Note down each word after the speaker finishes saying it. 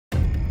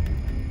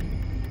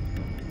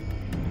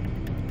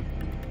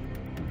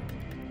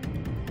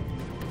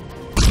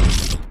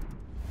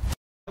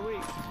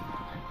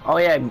Oh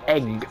yeah,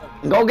 hey,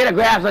 go get a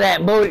grasp of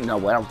that booty. No,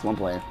 what? I'm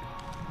playing.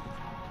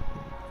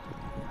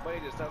 But he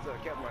just kept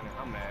running.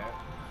 I'm mad.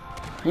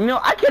 You know,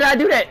 I cannot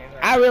do that.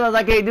 I realize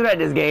I can't do that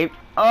this game.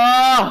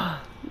 Oh,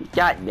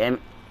 god damn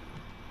it.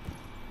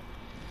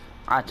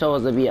 I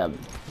chose to be a... Where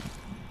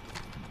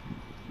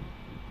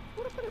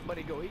the fuck did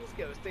buddy go? He just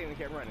kept staying and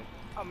kept running.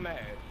 I'm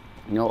mad.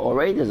 You know,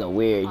 Orate is a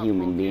weird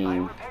human being.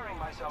 I'm repairing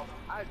myself.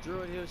 I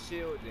drilled his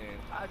shield then.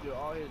 I drilled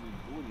all his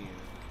booty in.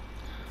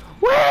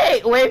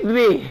 Wait for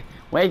me.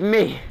 Wait for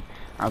me.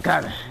 I'm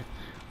coming.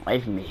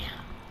 Wait for me.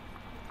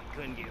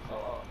 Couldn't get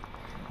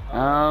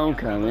I'm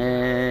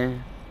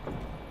coming.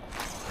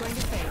 Going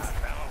to face.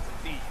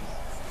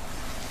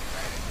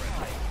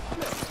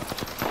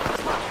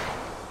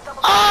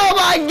 Oh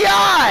my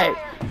god!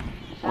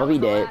 Well, he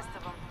dead.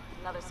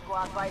 Another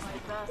squad vice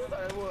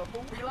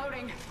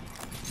reloading.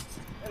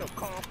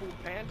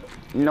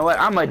 You know what?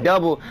 I'm a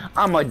double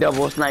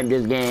snipe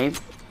this game.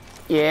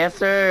 Yes,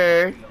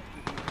 sir.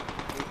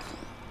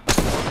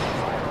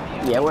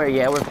 Yeah,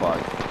 we're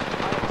fucked.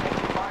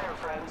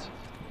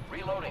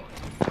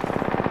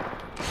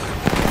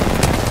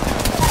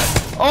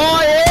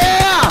 Oh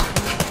yeah!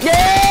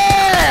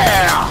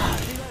 Yeah!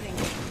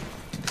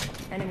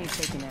 Enemy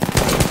taken out.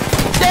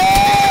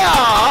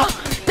 Damn!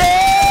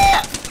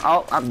 Damn!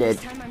 Oh, I'm dead.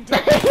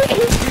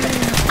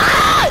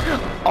 Ah!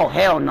 Oh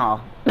hell no!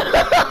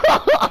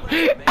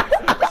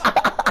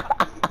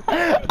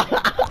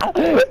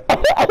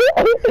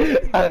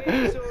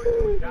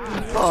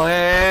 Oh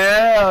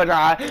hell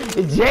nah!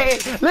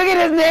 Look at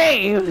his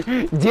name,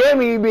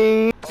 Jimmy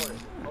B.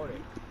 Hold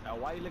it. Now,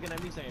 why are you looking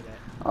at me saying that?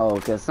 Oh,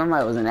 cause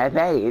somebody was in that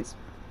page.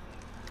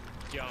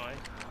 John.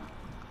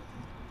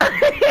 Oh,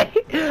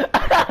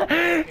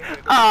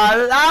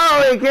 I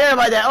don't really care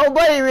about that. Oh,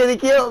 buddy really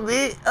killed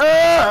me.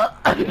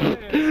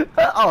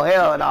 Oh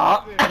hell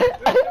no!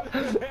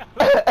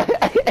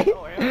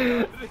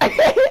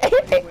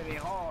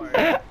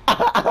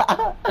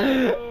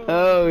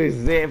 Oh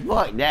shit!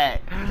 Fuck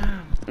that!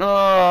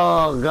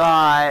 Oh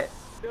god!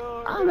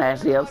 I'm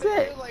actually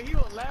upset. Cause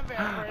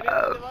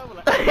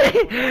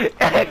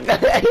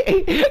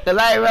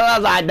I didn't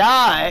realize I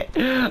died.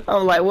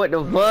 I'm like, what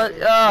the fuck?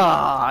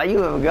 Oh,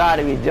 you have got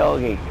to be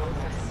joking.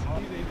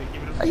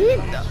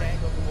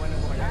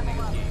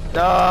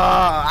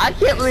 I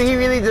can't believe he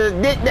really just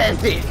did that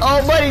shit.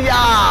 Oh, buddy,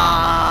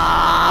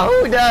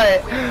 who done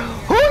it?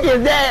 Who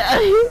gets that?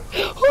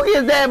 Who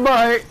gets that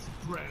bird?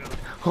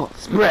 Oh,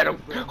 spread them.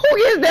 Who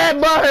gets that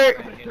bird?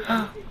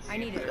 I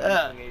need it.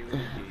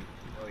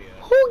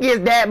 Who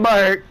gets that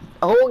bird?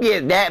 Who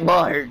gets that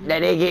bird that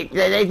they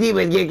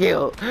teammates get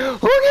killed?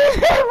 Who gets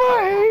that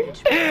bird?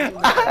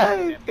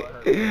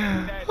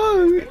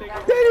 Oh,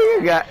 that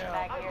nigga got.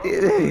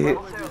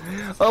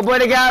 Oh,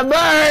 but it got a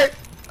bird.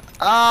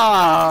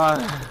 Oh.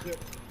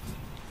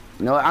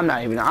 No, I'm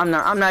not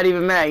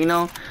even mad. You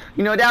know,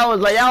 that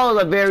was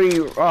a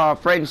very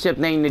friendship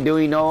thing to do.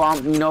 You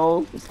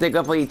know, stick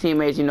up for your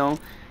teammates. You know,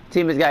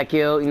 teammates got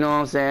killed. You know what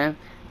I'm saying?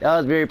 That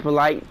was very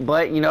polite.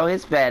 But you know,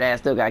 his fat ass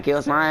still got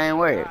killed, so I ain't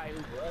worried.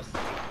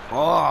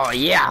 Oh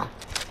yeah.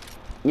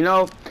 You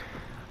know,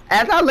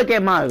 as I look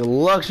at my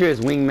luxurious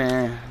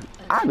wingman,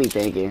 I be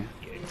thinking,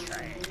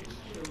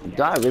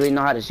 do I really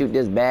know how to shoot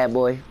this bad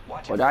boy,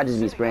 or do I just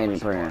be spraying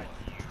and praying?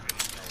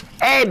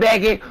 Hey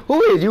Becky,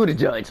 who is you to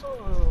judge?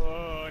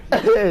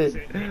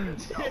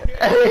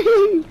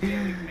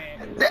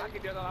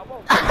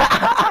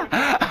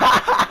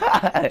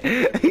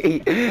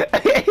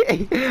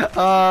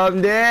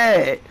 I'm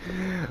dead.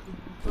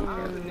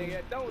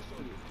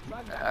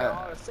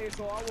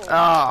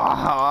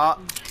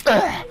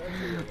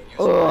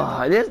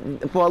 This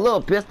for a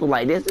little pistol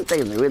like this thing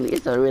is really,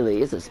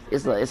 it's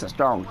a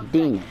strong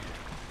demon.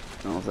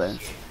 You know what I'm saying?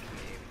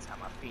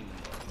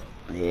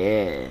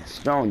 Yeah,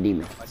 strong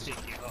demon.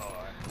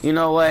 You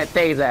know what?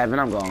 Things happen.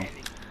 I'm gone.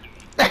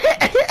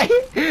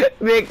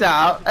 Big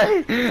top.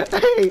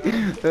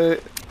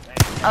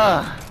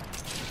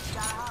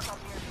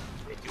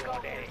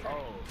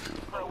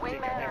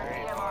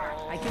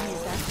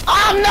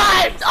 I'm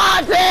not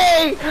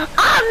Auntie!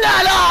 I'm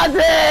not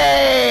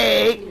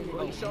Auntie!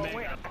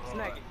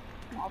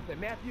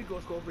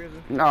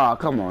 Oh,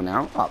 come on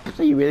now. Oh,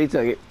 so you really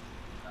took it.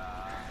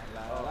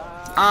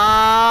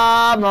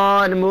 I'm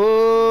on the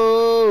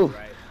move.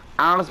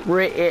 I'm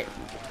spread it.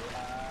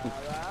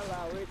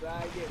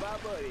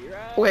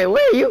 Wait,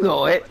 where are you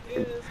going?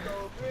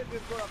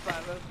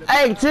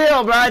 Hey,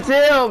 chill, bro.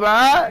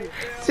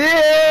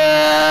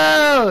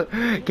 Chill.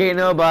 Can't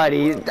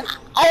nobody.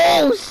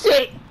 Oh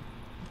shit.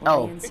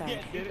 Oh.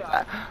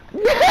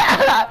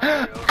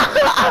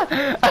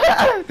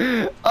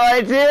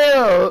 Oh,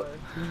 chill.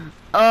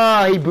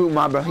 Oh, he boot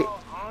my bro.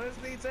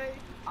 Honestly, Tay,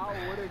 I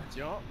would have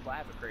jumped, but I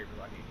have a craver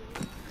like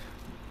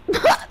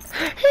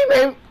He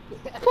made.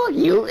 Fuck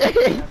you. I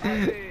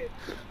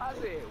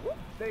said, whoop,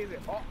 they said,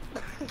 oh.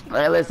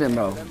 Hey, listen,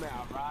 bro.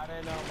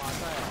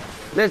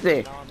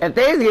 Listen, if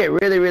things get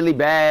really, really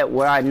bad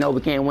where I know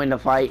we can't win the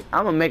fight,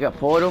 I'm gonna make a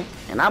portal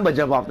and I'm gonna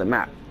jump off the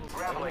map.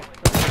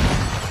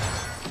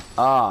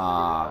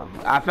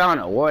 I found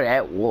a war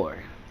at war.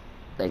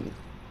 Thank you.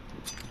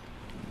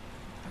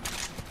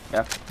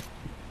 Yeah.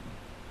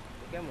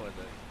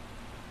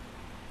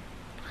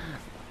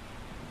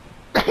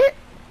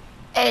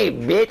 Hey,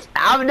 bitch,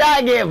 I'm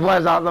not getting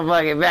punched off the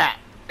fucking back.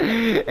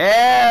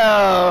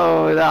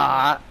 Hell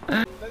nah.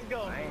 Let's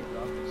go. I ain't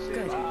dropping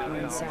shit.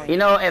 Good. You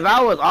know, if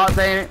I was all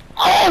saying it,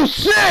 oh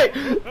shit!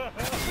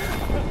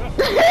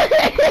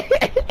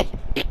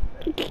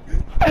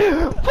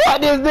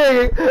 Fuck this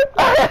nigga!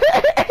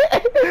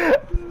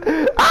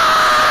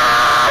 Ah!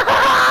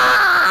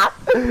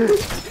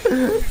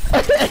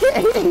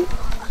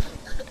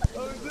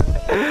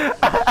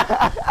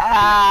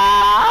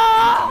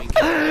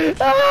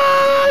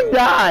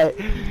 Die!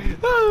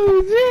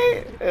 Oh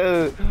shit!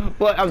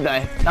 What? I'm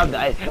dying. I'm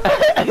dying.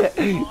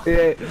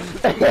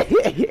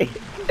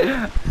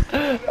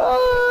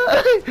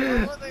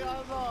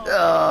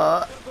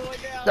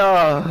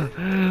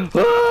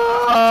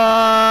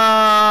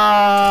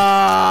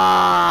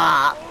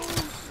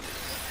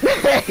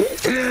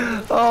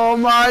 Oh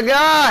my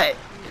god!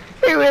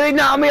 He really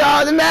knocked me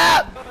off the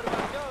map!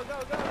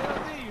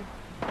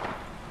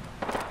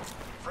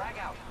 Frag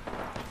out.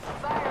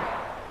 Fire.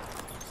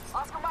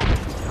 Oscar Mike.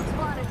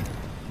 Spotted.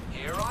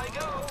 Here I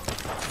go.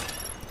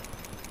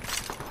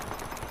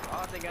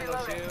 I think I know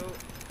shield.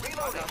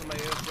 Reloading.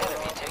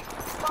 Enemy take.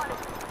 Spotted.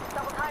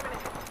 Double timing it.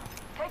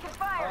 Take his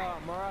fire.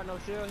 Mara, no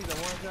shield. He's a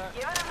one shot.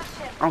 Give him the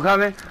ship. I'm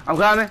coming. I'm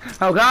coming.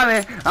 I'm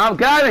coming. I'm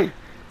coming.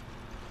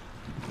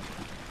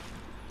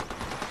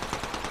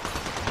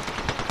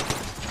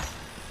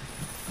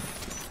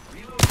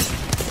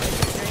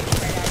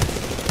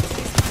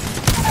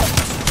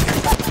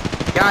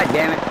 God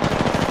damn it.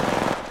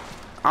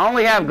 I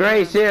only have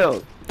gray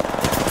shield.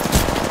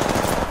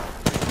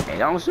 Hey,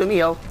 don't shoot me,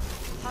 yo.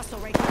 Hostile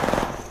right here.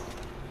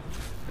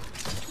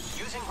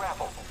 Using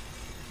grapple.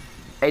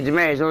 Hey,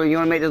 Jameer, so you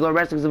want to make this little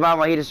wrestling survival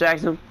while he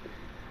distracts him?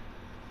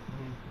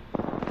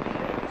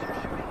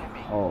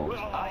 Oh.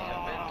 I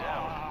have been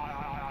down.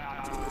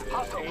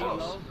 Hostile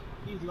close.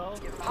 He's low.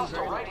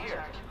 Hostile right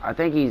here. I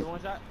think he's... One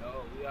shot?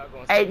 No, we are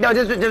going. Hey, no,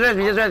 just rest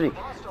me, just rest me.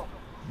 Hostile.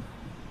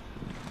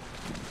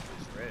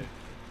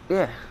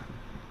 Yeah.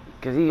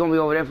 Because he's going to be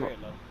over there for...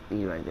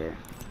 He's right there.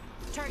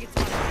 Target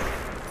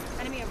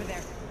spotted. Enemy over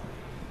there.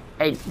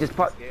 Hey, just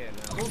put...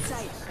 Hold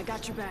tight. I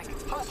got your back.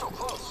 Hostile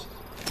close.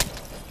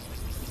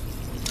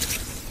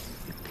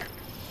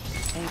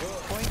 And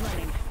point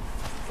running.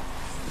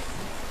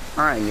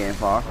 I ain't getting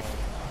far.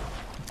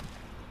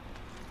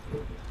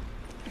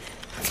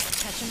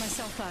 Catching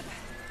myself up.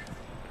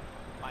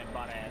 My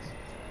butt ass.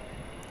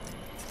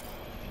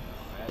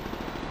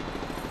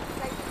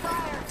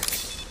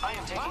 I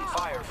am taking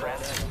fire,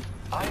 friends.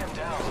 I am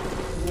down.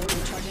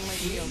 Charging my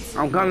shields.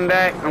 I'm coming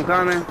back. I'm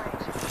coming.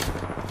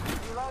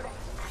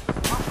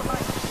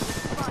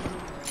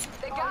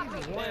 They got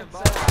me.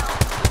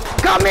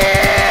 Come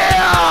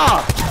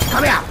here!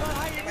 Come here!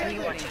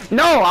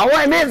 No, I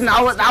wasn't missing. I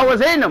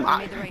was in them.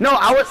 I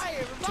was...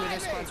 Two of their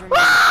squads remain.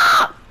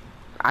 Ah!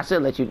 I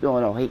should let you know.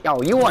 No, hey,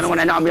 yo, you want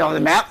to knock me off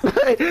the map? This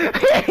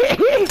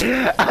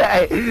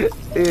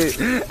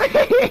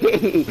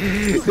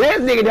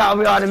nigga knocked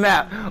me off the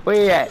map. Where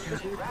you at?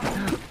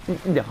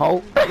 The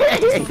hoe.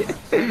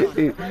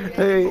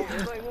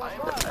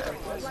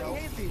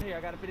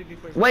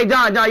 Wait,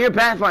 John, you're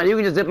Pathfinder. You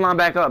can just zip line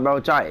back up, bro.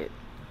 Try it.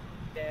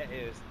 That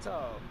is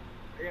tough.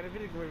 I got a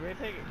video for you, man.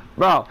 Take it.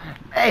 Bro,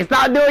 hey,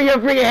 stop doing your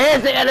freaking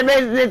handshake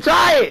animations and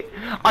try it.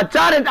 I'm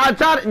trying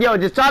to, yo,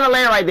 just try to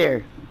land right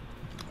there.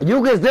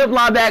 You can zip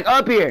line back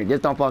up here.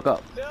 Just don't fuck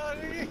up.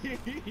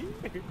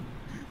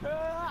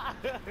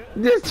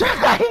 Just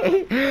try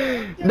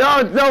it.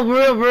 No,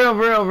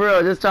 for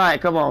real. Just try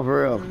it. Come on,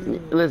 for real.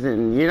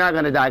 Listen, you're not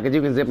gonna die because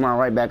you can zip line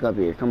right back up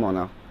here. Come on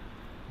now.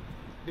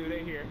 Dude,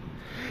 they here.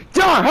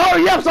 John,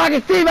 hurry up so I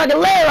can see if I can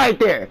land right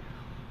there.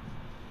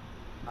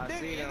 I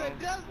see them.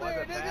 What's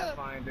a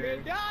Pathfinder? They're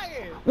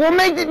dying. Well,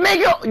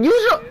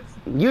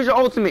 use your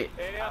ultimate. I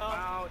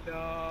found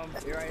them.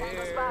 You're right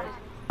here.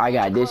 I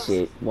got this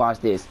shit. Watch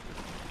this.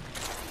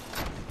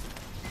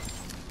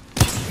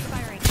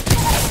 Firing.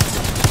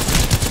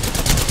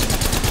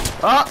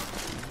 Oh,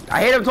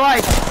 I hit him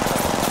twice.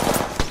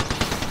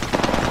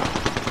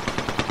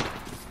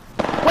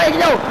 Wait,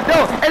 no,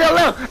 hey,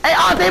 no. Hey,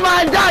 I'll stay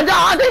behind John,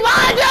 I'll stay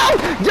behind you.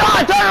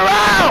 John, turn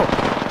around.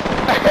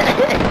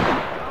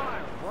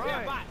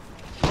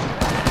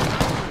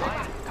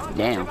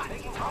 Damn.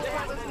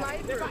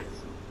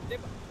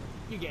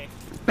 You gay.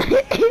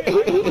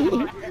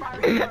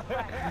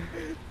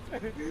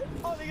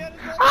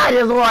 I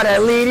just want to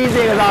lead these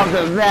niggas off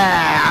the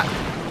map.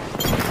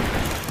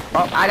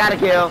 Oh, I got a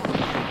kill.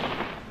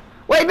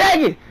 Wait,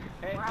 Megan.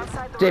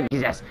 Jim,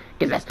 get this.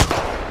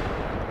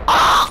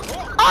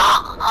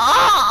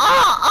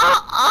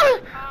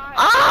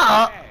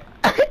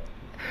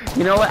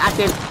 You know what? I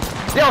can.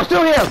 Yo,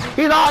 shoot him.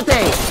 He's all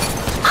day.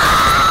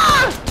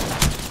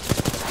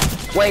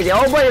 Wait, the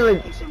old buddy was...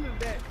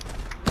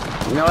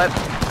 You know what?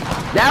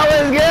 That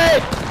was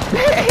good!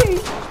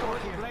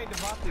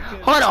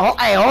 Hold on,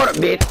 hey, hold up,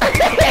 bitch.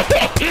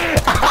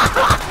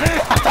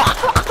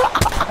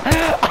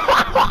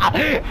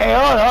 Hey,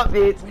 hold up,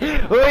 bitch.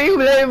 Who are you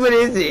blaming for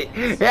this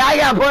shit? Yeah, I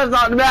got points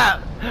off the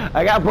map.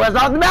 I got points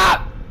off the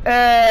map.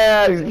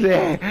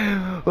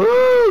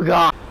 Ooh,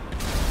 God.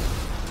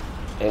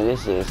 And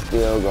this shit is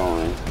still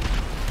going.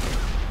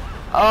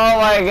 Oh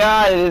my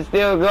God, it is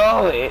still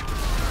going.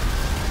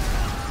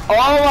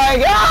 Oh my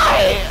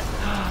God.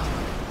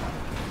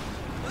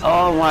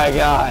 Oh my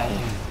God.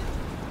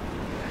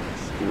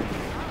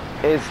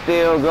 It's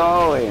still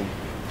going.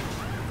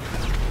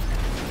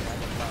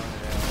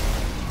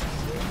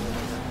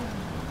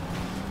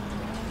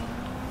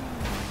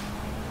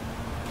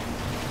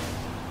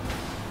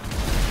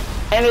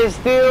 And it's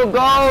still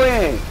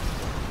going.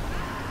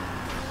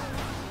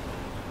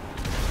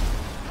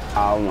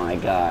 Oh my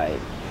God.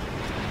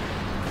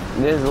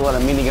 This is what a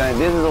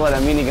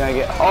minigun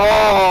get.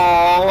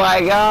 Oh my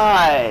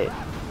God.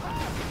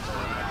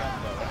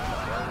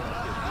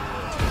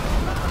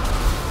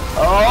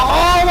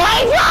 Oh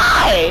my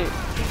God.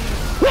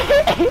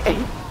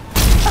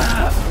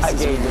 I can't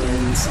do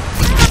this.